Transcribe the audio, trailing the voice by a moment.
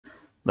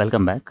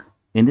Welcome back.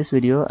 In this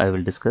video, I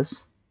will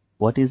discuss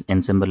what is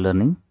ensemble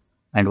learning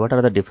and what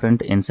are the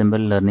different ensemble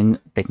learning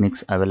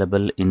techniques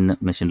available in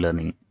machine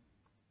learning.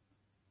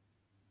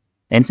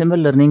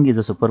 Ensemble learning is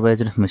a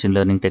supervised machine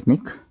learning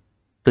technique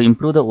to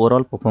improve the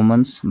overall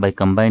performance by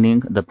combining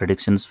the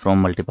predictions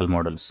from multiple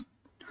models.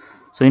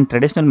 So in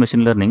traditional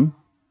machine learning,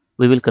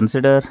 we will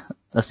consider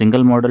a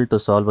single model to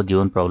solve a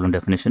given problem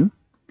definition.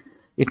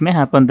 It may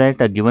happen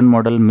that a given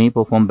model may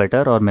perform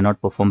better or may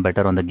not perform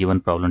better on the given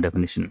problem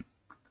definition.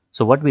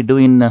 So what we do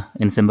in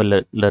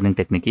ensemble learning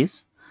technique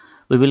is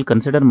we will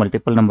consider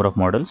multiple number of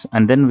models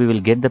and then we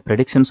will get the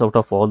predictions out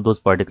of all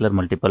those particular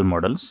multiple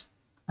models,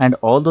 and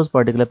all those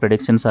particular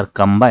predictions are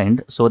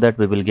combined so that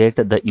we will get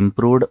the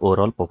improved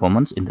overall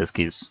performance in this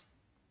case.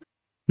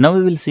 Now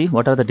we will see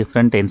what are the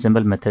different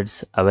ensemble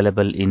methods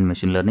available in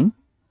machine learning.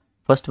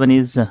 First one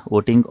is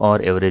voting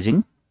or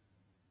averaging.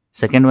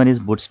 Second one is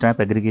bootstrap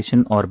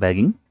aggregation or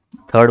bagging.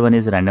 Third one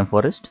is random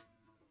forest.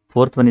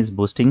 Fourth one is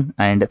boosting,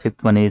 and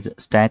fifth one is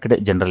stacked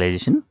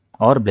generalization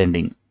or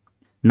blending.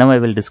 Now I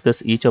will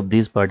discuss each of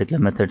these particular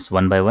methods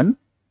one by one.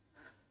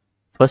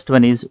 First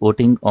one is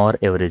voting or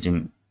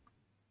averaging.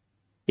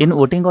 In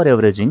voting or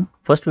averaging,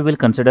 first we will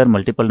consider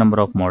multiple number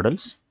of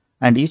models,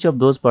 and each of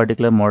those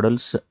particular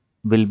models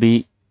will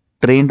be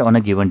trained on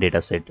a given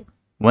data set.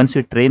 Once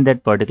we train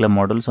that particular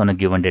models on a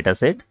given data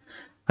set,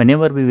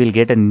 whenever we will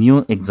get a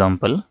new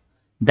example,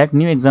 that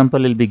new example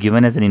will be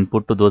given as an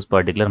input to those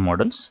particular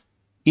models.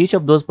 Each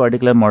of those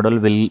particular model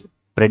will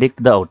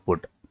predict the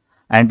output,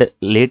 and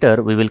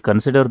later we will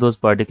consider those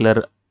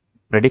particular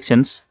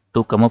predictions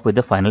to come up with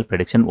the final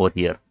prediction over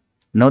here.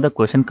 Now the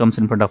question comes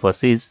in front of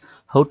us is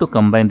how to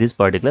combine these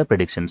particular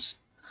predictions.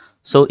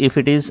 So if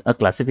it is a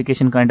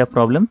classification kind of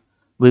problem,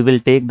 we will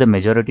take the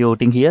majority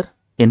voting here.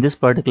 In this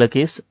particular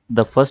case,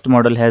 the first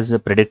model has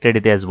predicted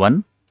it as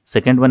 1,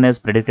 second one has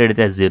predicted it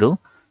as 0,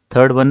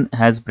 third one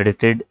has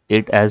predicted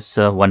it as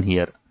 1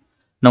 here.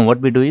 Now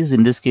what we do is,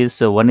 in this case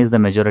 1 is the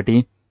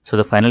majority, so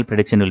the final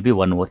prediction will be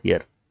 1 over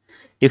here.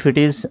 If it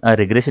is a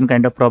regression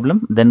kind of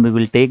problem, then we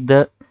will take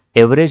the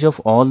average of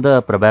all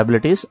the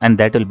probabilities and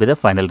that will be the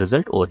final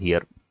result over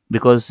here.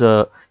 Because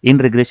in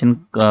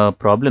regression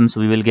problems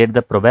we will get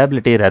the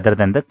probability rather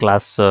than the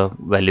class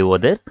value over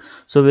there.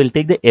 So we will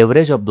take the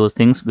average of those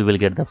things, we will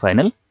get the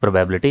final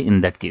probability in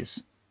that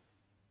case.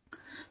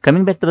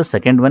 Coming back to the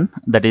second one,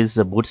 that is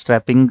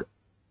bootstrapping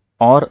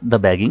or the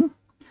bagging.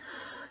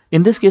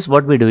 In this case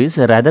what we do is,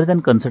 rather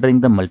than considering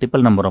the multiple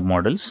number of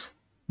models,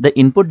 the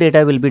input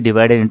data will be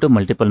divided into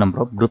multiple number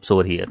of groups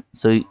over here.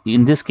 So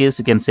in this case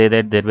you can say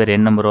that there were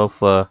n number of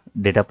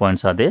data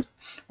points are there.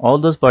 All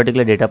those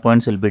particular data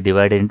points will be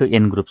divided into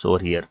n groups over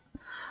here.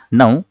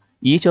 Now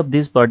each of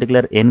these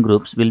particular n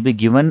groups will be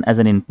given as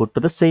an input to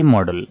the same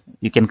model.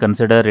 You can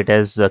consider it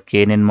as a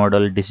KNN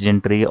model, decision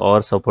tree,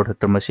 or support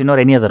vector machine, or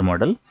any other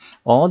model.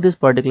 All these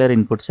particular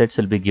input sets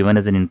will be given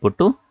as an input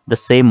to the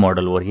same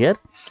model over here.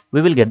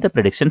 We will get the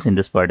predictions in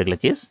this particular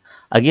case.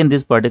 Again,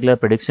 these particular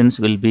predictions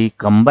will be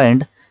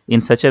combined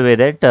in such a way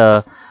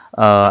that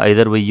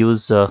either we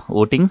use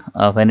voting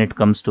when it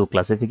comes to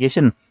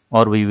classification,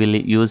 or we will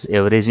use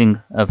averaging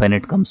when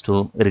it comes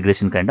to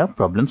regression kind of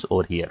problems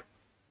over here.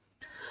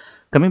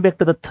 Coming back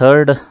to the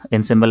third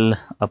ensemble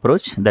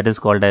approach, that is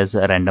called as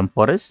a random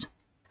forest.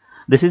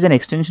 This is an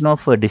extension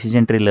of a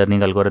decision tree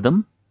learning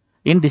algorithm.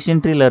 In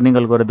decision tree learning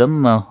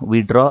algorithm,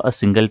 we draw a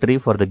single tree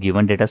for the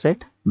given data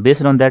set.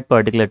 Based on that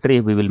particular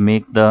tree, we will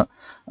make the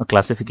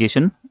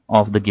classification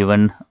of the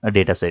given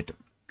data set.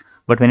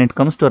 But when it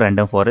comes to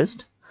random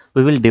forest,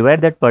 we will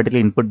divide that particular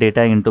input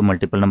data into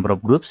multiple number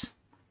of groups.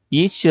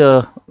 Each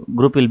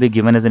group will be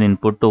given as an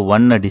input to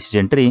one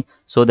decision tree,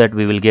 so that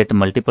we will get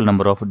multiple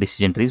number of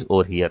decision trees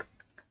over here.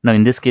 Now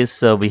in this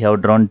case we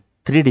have drawn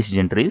 3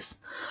 decision trees.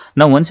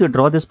 Now once you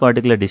draw this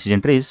particular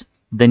decision trees,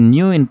 the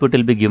new input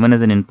will be given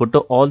as an input to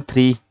all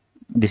 3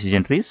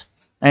 decision trees,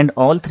 and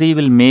all 3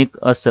 will make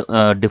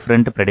a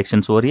different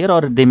predictions over here,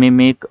 or they may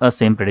make a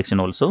same prediction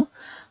also.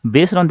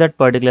 Based on that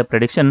particular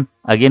prediction,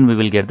 again we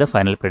will get the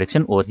final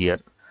prediction over here.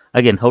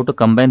 Again, how to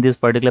combine these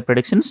particular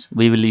predictions?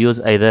 We will use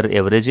either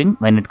averaging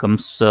when it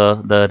comes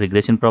the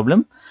regression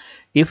problem.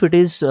 If it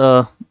is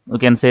we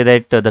can say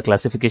that the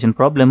classification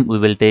problem, we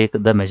will take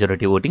the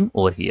majority voting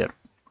over here.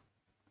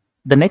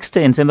 The next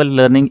ensemble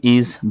learning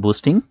is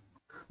boosting.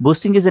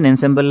 Boosting is an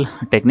ensemble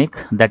technique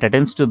that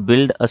attempts to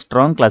build a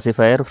strong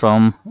classifier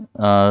from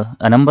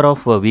a number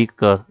of weak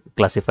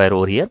classifier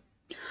over here.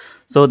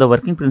 So the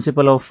working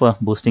principle of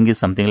boosting is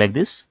something like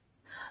this.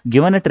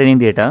 Given a training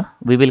data,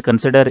 we will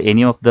consider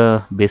any of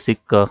the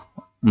basic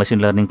machine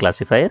learning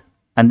classifier,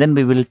 and then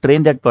we will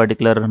train that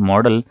particular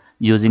model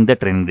using the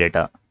training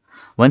data.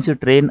 Once you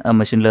train a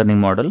machine learning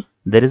model,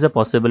 there is a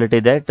possibility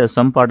that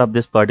some part of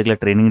this particular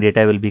training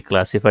data will be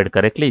classified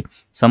correctly,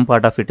 some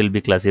part of it will be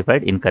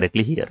classified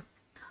incorrectly here.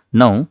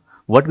 Now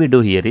what we do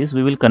here is,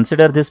 we will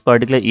consider this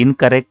particular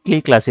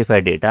incorrectly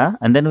classified data,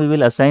 and then we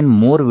will assign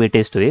more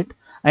weightage to it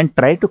and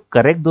try to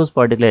correct those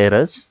particular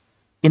errors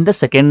in the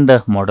second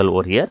model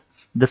over here.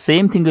 The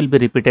same thing will be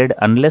repeated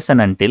unless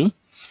and until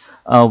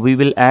we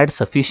will add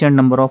sufficient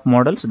number of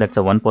models. That's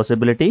a one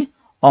possibility.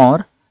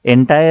 or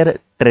entire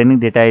training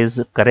data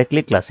is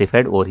correctly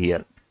classified over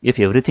here. If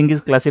everything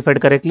is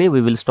classified correctly,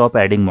 we will stop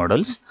adding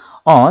models,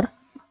 or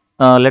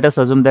let us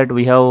assume that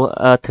we have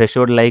a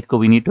threshold like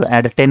we need to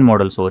add 10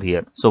 models over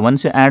here. So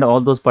once you add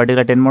all those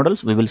particular 10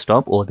 models, we will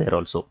stop over there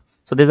also.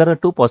 So these are the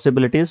two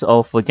possibilities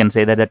of, we can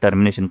say that, the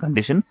termination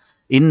condition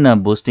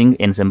in boosting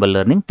ensemble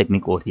learning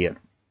technique over here.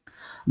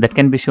 That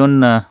can be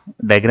shown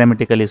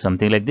diagrammatically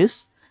something like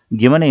this.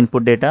 Given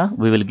input data,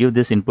 we will give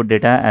this input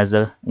data as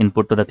a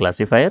input to the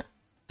classifier.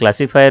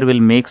 Classifier will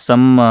make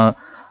some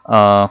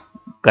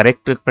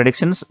correct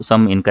predictions,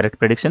 some incorrect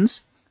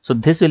predictions. So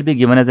this will be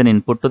given as an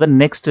input to the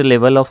next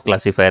level of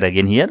classifier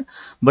again here.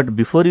 But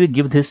before we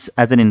give this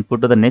as an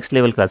input to the next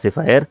level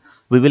classifier,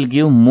 we will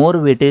give more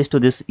weightage to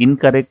this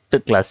incorrect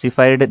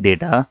classified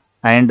data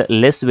and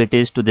less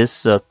weightage to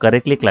this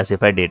correctly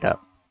classified data.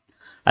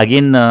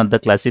 Again, the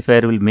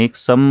classifier will make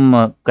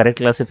some correct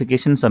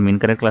classification, some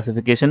incorrect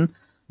classification.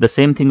 The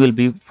same thing will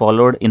be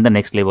followed in the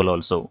next level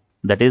also.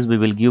 That is, we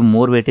will give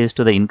more weightage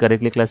to the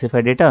incorrectly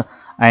classified data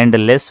and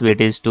less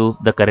weightage to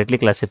the correctly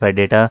classified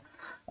data.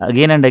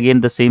 Again and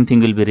again, the same thing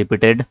will be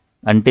repeated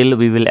until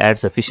we will add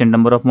sufficient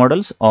number of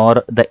models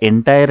or the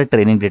entire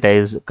training data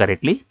is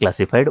correctly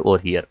classified over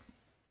here.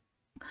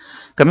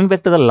 Coming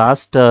back to the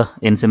last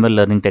ensemble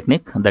learning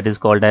technique, that is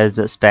called as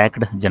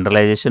stacked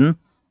generalization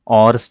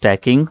or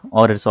stacking,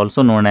 or it's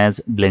also known as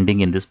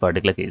blending in this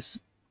particular case.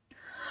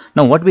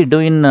 Now what we do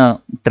in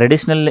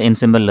traditional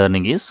ensemble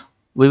learning is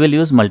we will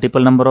use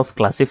multiple number of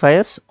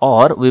classifiers,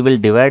 or we will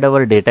divide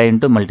our data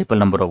into multiple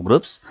number of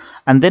groups,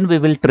 and then we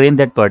will train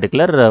that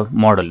particular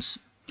models.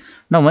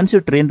 Now once you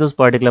train those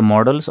particular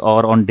models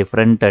or on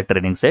different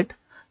training set,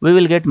 we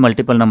will get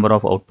multiple number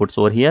of outputs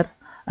over here,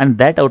 and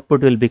that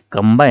output will be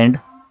combined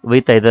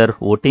with either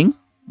voting,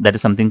 that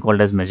is something called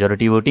as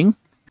majority voting,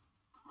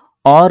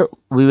 or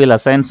we will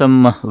assign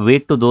some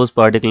weight to those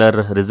particular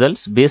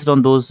results. Based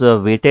on those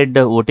weighted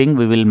voting,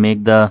 we will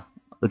make the,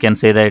 we can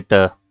say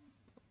that,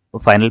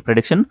 final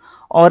prediction,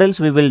 or else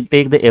we will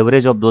take the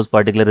average of those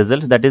particular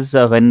results. That is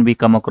when we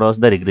come across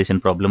the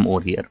regression problem over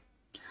here.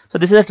 So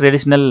this is a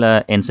traditional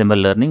ensemble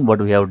learning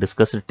what we have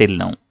discussed till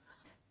now.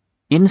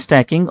 In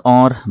stacking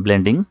or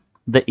blending,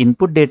 the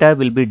input data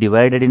will be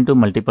divided into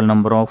multiple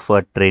number of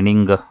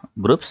training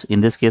groups.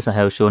 In this case, I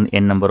have shown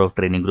n number of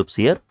training groups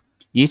here.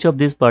 Each of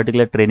these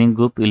particular training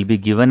group will be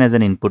given as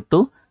an input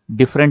to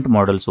different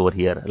models over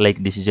here,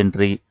 like decision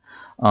tree,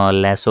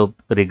 lasso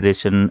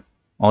regression,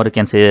 or you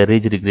can say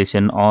ridge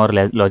regression or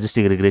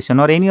logistic regression,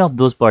 or any of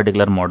those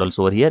particular models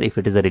over here if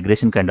it is a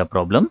regression kind of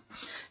problem.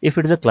 If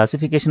it is a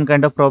classification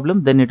kind of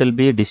problem, then it will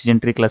be decision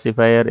tree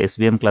classifier,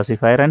 SVM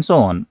classifier, and so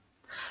on.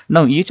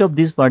 Now each of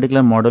these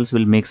particular models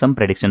will make some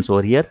predictions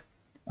over here,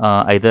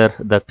 either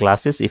the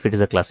classes if it is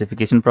a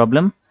classification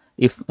problem,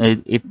 if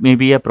it may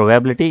be a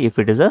probability if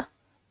it is a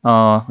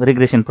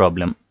regression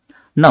problem.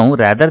 Now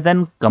rather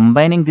than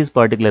combining these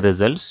particular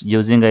results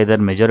using either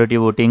majority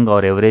voting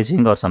or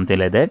averaging or something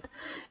like that,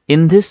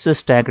 in this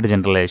stacked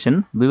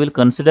generalization, we will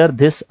consider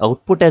this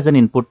output as an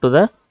input to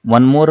the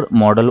one more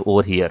model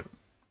over here.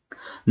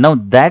 Now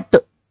that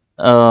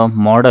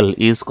model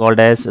is called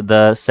as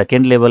the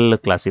second level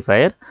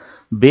classifier.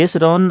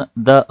 Based on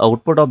the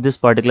output of this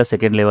particular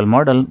second level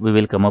model, we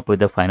will come up with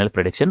the final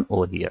prediction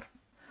over here.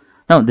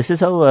 Now this is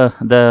how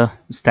the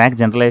stack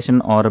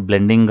generalization or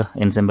blending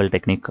ensemble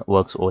technique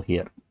works over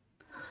here.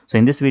 So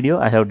in this video,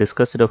 I have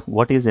discussed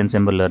what is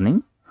ensemble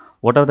learning,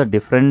 what are the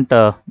different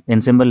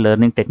ensemble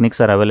learning techniques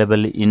are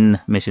available in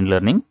machine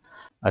learning.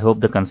 I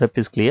hope the concept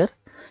is clear.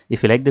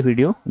 If you like the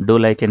video, do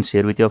like and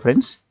share with your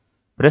friends.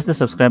 Press the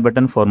subscribe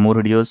button for more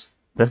videos.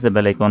 Press the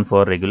bell icon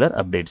for regular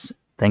updates.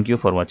 Thank you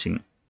for watching.